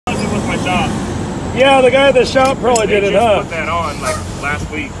shop. Yeah, the guy at the shop probably They did it just up. put that on like last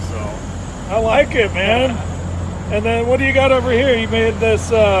week, so. I like it, man. And then what do you got over here? You made this,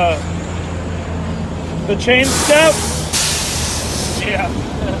 the chain step? Yeah.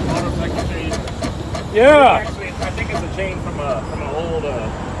 Motorcycle chain. Yeah. Actually, I think it's a chain from an old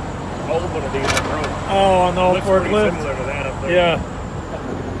one of these that broke. Oh, on the old Looks pretty forklift? similar to that up there. Yeah.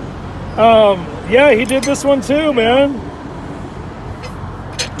 Yeah, he did this one too, man.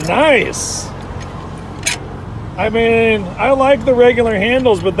 Nice. I mean, I like the regular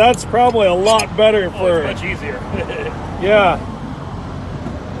handles, but that's probably a lot better for... It's much easier. Yeah.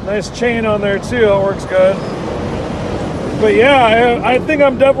 Nice chain on there too, that works good. But yeah, I think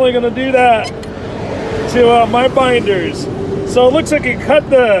I'm definitely gonna do that to my binders. So it looks like he cut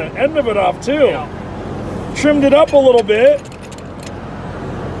the end of it off too. Yeah. Trimmed it up a little bit.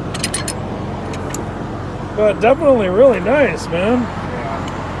 But definitely really nice, man. Yeah.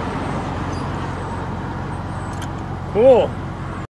 Cool.